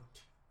that one.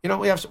 You know,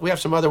 we have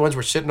some other ones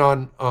we're sitting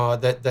on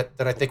that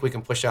I think we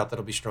can push out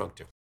that'll be strong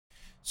too.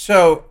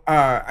 So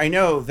I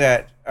know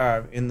that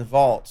in the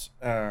vault,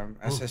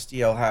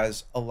 SSDL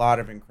has a lot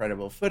of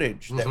incredible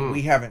footage that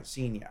we haven't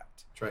seen yet.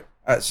 That's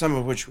right. Some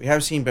of which we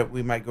have seen, but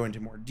we might go into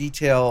more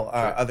detail.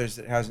 Sure. Others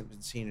that hasn't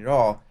been seen at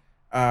all.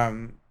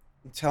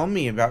 Tell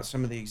me about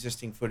some of the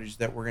existing footage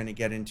that we're going to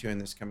get into in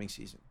this coming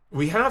season.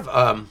 We have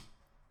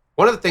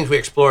one of the things we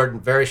explored in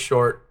very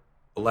short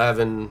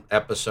 11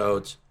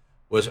 episodes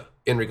was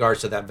in regards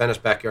to that Venice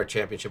Backyard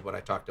Championship, what I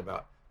talked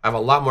about. I have a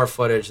lot more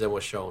footage than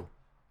was shown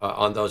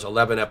on those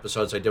 11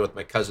 episodes I did with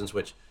my cousins,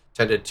 which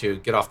tended to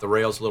get off the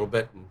rails a little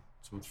bit and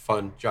some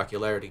fun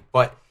jocularity.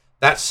 But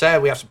that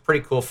said, we have some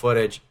pretty cool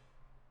footage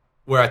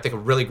where I think a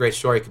really great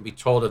story can be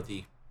told of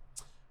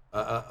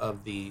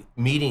the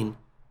meeting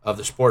of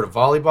the sport of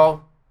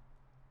volleyball,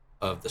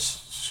 of the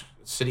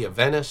city of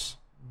Venice,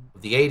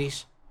 of the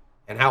 80s,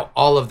 and how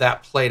all of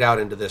that played out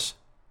into this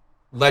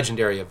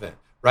legendary event,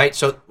 right?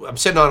 So I'm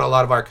sitting on a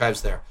lot of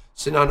archives there,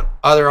 sitting on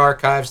other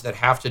archives that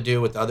have to do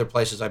with the other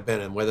places I've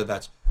been in, whether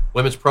that's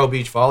women's pro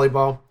beach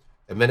volleyball,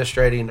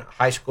 administrating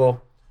high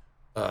school,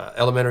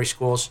 elementary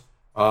schools.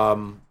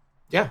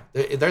 Yeah,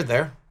 they're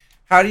there.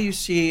 How do you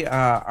see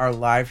our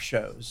live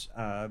shows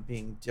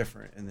being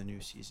different in the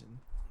new season?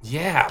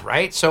 Yeah,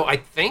 right. So I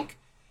think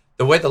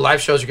the way the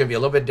live shows are going to be a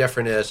little bit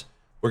different is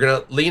we're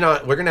going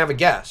to have a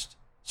guest,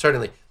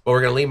 certainly, but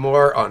we're going to lean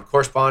more on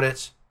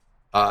correspondents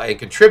and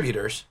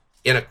contributors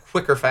in a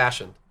quicker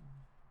fashion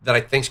that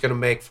I think is going to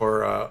make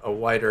for a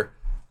wider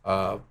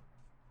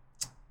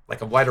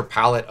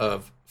palette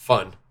of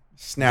fun.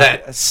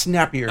 A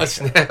snappier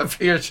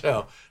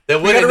show.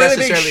 That wouldn't we got a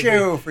really big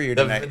show for you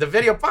tonight. The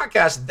video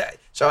podcast.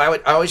 So I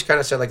always kind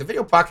of say, like, the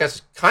video podcast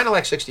is kind of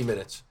like 60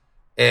 Minutes,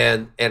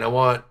 and I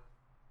want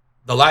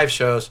the live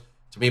shows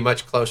to be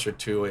much closer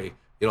to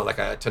like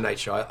a Tonight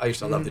Show. I used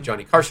to love the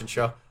Johnny Carson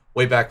show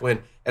way back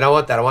when, and I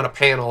want that. I want a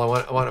panel.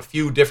 I want a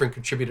few different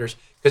contributors,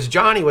 because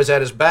Johnny was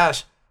at his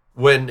best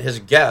when his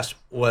guest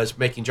was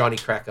making Johnny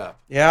crack up.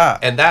 Yeah,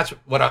 and that's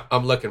what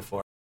I'm looking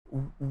for.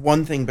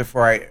 One thing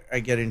before I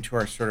get into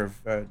our sort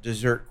of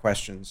dessert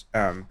questions.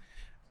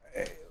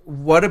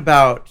 What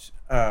about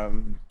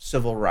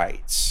civil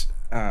rights?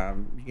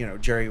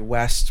 Jerry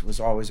West was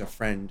always a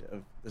friend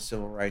of the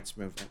civil rights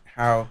movement.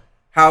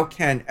 How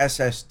can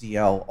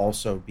SSDL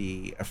also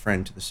be a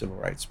friend to the civil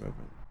rights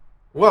movement?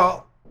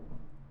 Well,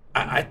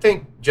 I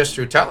think just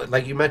through telling,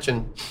 like you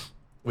mentioned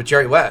with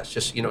Jerry West,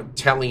 just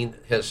telling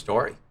his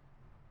story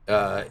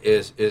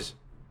is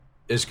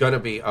going to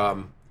be.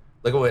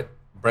 Look at what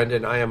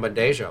Brendan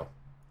Ayanbandejo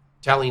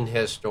telling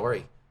his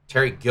story.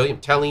 Terry Gilliam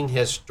telling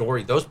his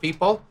story. Those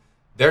people,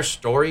 their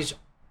stories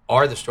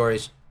are the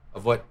stories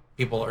of what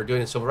people are doing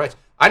in civil rights.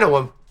 I know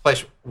one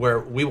place where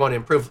we want to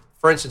improve.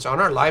 For instance, on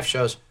our live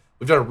shows,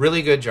 we've done a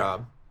really good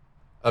job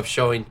of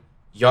showing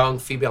young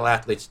female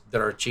athletes that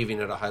are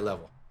achieving at a high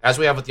level, as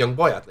we have with young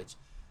boy athletes.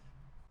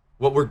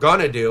 What we're going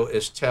to do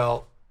is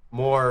tell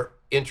more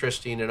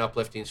interesting and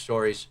uplifting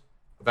stories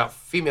about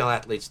female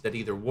athletes that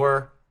either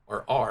were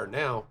or are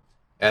now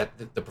at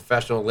the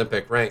professional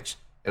Olympic ranks.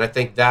 And I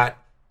think that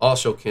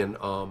also can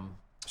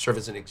serve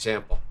as an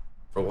example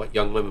for what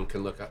young women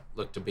can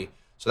look to be.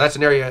 So that's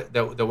an area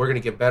that we're going to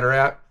get better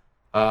at,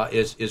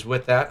 is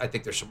with that. I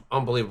think there's some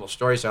unbelievable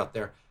stories out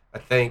there. I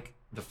think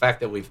the fact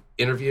that we've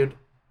interviewed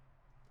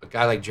a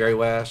guy like Jerry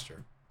West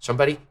or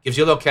somebody gives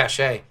you a little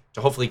cachet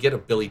to hopefully get a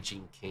Billie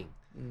Jean King.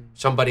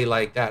 Somebody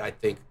like that, I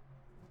think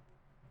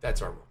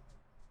that's our role.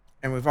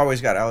 And we've always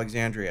got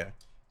Alexandria.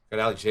 Got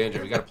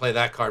Alexandria. We got to play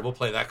that card. We'll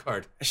play that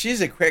card. She's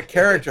a quick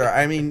character.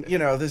 I mean,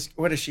 this,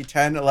 what is she,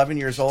 10, 11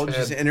 years old? 10.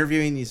 She's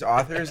interviewing these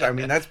authors. I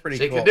mean, that's pretty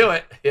cool. She can do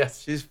it.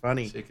 Yes. She's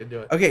funny. She can do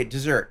it. Okay,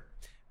 dessert.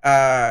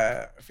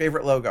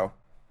 Favorite logo?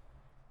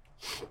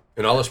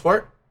 In all of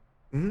sport?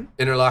 Mm-hmm.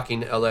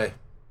 Interlocking LA.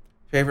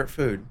 Favorite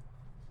food?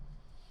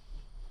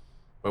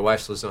 My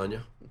wife's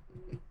lasagna.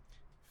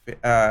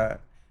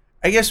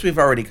 I guess we've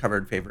already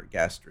covered favorite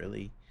guest,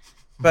 really.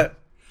 But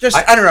just,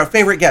 I don't know,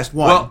 favorite guest,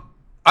 one. Well,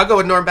 I'll go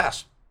with Norm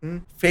Bass.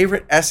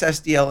 Favorite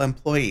SSDL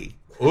employee?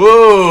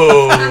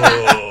 Ooh.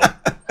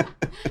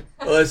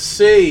 Let's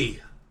see.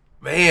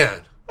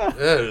 Man, that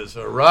is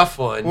a rough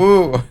one.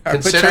 Ooh,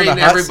 Considering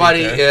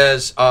everybody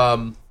is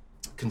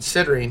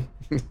considering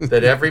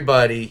that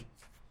everybody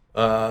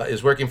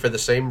is working for the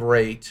same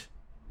rate,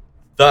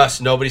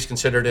 thus nobody's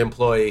considered an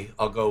employee,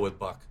 I'll go with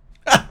Buck.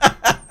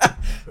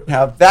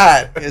 Now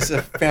that is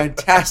a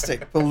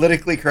fantastic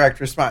politically correct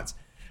response.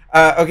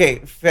 Okay,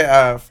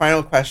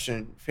 final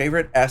question.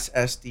 Favorite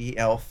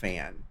SSDL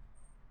fan?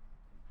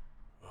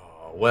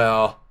 Oh,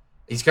 well,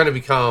 he's going to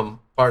become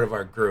part of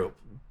our group.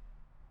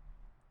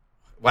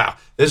 Wow.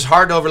 This is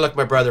hard to overlook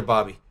my brother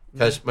Bobby,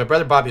 because my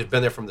brother Bobby has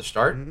been there from the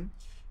start. Mm-hmm.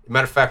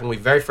 Matter of fact, when we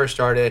very first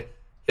started,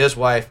 his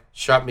wife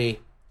shot me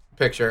a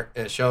picture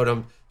and it showed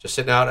him just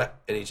sitting out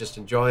and he's just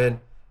enjoying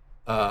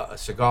a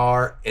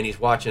cigar and he's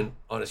watching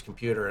on his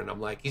computer. And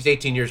I'm like, he's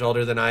 18 years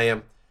older than I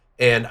am.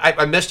 And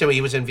I missed him.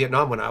 He was in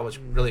Vietnam when I was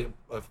really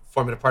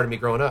forming a part of me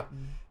growing up.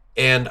 Mm-hmm.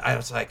 And I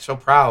was like so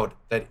proud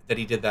that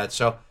he did that.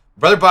 So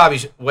brother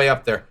Bobby's way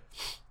up there.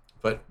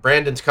 But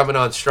Brandon's coming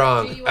on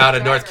strong out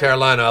of North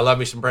Carolina. I love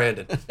me some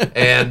Brandon.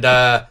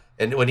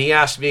 And when he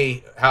asked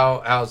me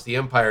how's the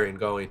umpiring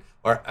going,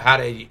 or how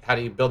do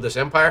you build this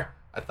empire,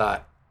 I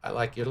thought, I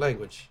like your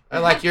language. I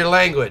like your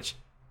language.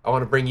 I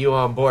want to bring you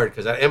on board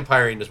because that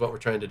umpiring is what we're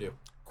trying to do.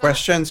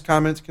 Questions,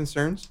 comments,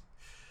 concerns?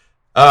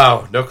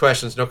 Oh, no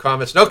questions, no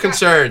comments, no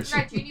concerns.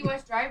 Right, Jeannie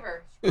West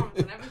Driver. She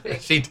comments on everything.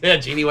 She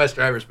did. Jeannie West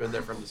Driver's been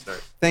there from the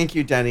start. Thank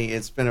you, Denny.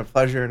 It's been a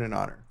pleasure and an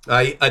honor.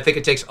 I think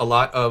it takes a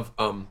lot of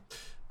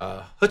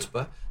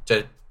chutzpah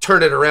to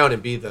turn it around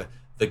and be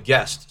the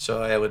guest.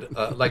 So I would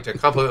like to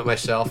compliment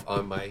myself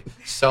on my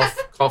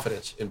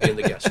self-confidence in being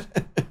the guest.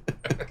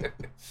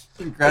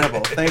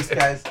 Incredible. Thanks,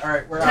 guys. All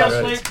right, we're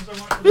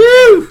out.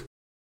 Woo!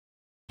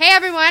 Hey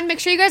everyone, make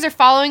sure you guys are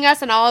following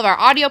us on all of our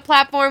audio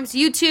platforms,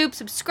 YouTube,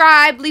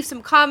 subscribe, leave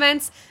some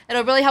comments.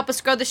 It'll really help us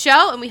grow the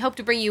show, and we hope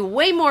to bring you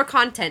way more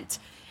content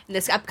in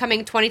this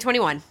upcoming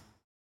 2021.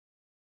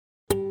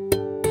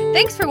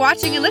 Thanks for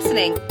watching and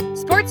listening.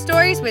 Sports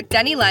Stories with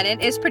Denny Lennon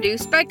is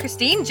produced by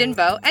Christine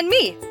Jinbo and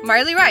me,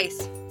 Marley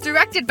Rice.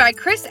 Directed by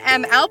Chris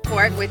M.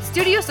 Alport with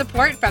studio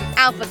support from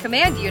Alpha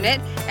Command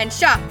Unit and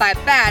shot by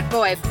bad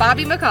boy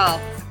Bobby McCall.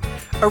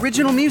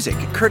 Original music,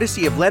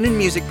 courtesy of Lennon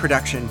Music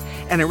Production,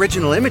 and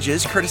original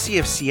images, courtesy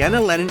of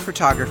Sienna Lennon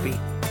Photography.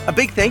 A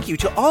big thank you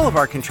to all of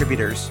our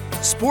contributors.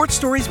 Sports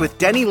Stories with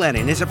Denny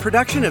Lennon is a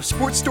production of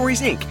Sports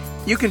Stories, Inc.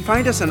 You can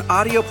find us on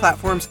audio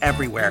platforms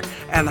everywhere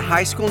and the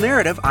High School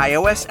Narrative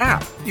iOS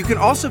app. You can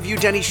also view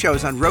Denny's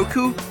shows on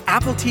Roku,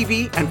 Apple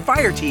TV, and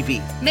Fire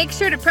TV. Make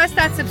sure to press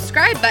that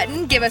subscribe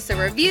button, give us a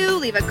review,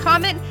 leave a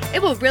comment.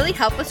 It will really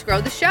help us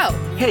grow the show.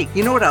 Hey,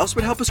 you know what else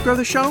would help us grow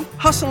the show?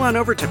 Hustle on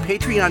over to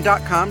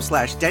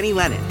patreon.com/Denny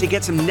Lennon to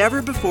get some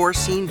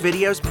never-before-seen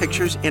videos,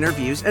 pictures,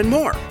 interviews, and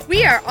more.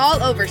 We are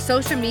all over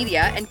social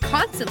media and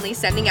constantly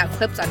sending out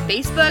clips on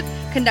Facebook,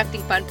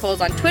 conducting fun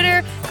polls on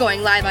Twitter,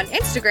 going live on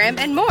Instagram,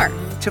 and more.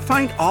 To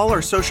find all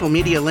our social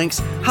media links,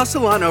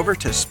 hustle on over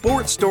to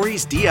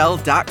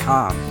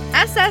sportstoriesdl.com.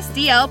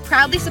 SSDL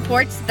proudly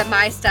supports the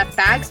My Stuff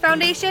Bags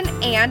Foundation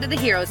and the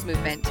Heroes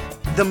Movement.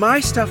 The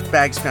My Stuffed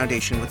Bags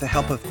Foundation, with the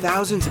help of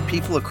thousands of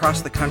people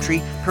across the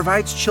country,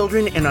 provides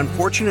children in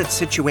unfortunate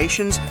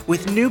situations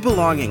with new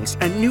belongings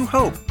and new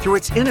hope through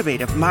its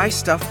innovative My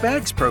Stuffed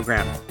Bags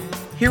program.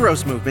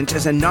 Heroes Movement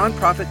is a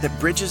nonprofit that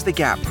bridges the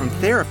gap from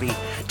therapy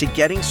to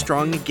getting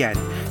strong again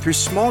through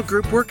small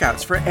group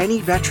workouts for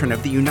any veteran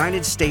of the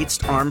United States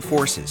Armed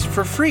Forces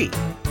for free.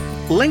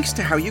 Links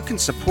to how you can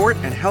support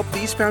and help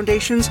these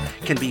foundations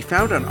can be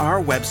found on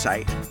our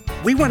website.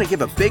 We want to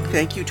give a big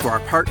thank you to our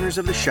partners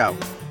of the show.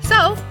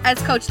 So,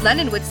 as Coach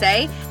Lennon would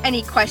say,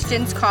 any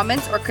questions,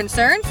 comments, or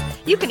concerns,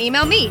 you can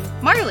email me,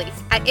 Marley,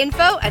 at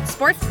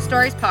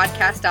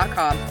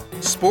info@sportsstoriespodcast.com.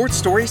 Sports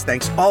Stories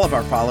thanks all of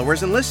our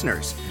followers and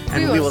listeners.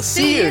 And we will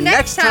see you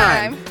next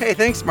time. Hey,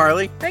 thanks,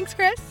 Marley. Thanks,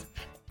 Chris.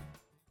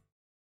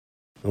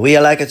 We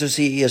like to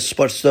see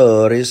Sports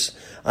Stories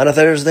on a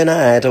Thursday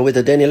night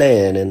with Denny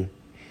Lennon.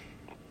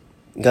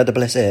 God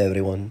bless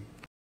everyone.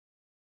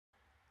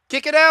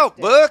 Kick it out,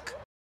 Book.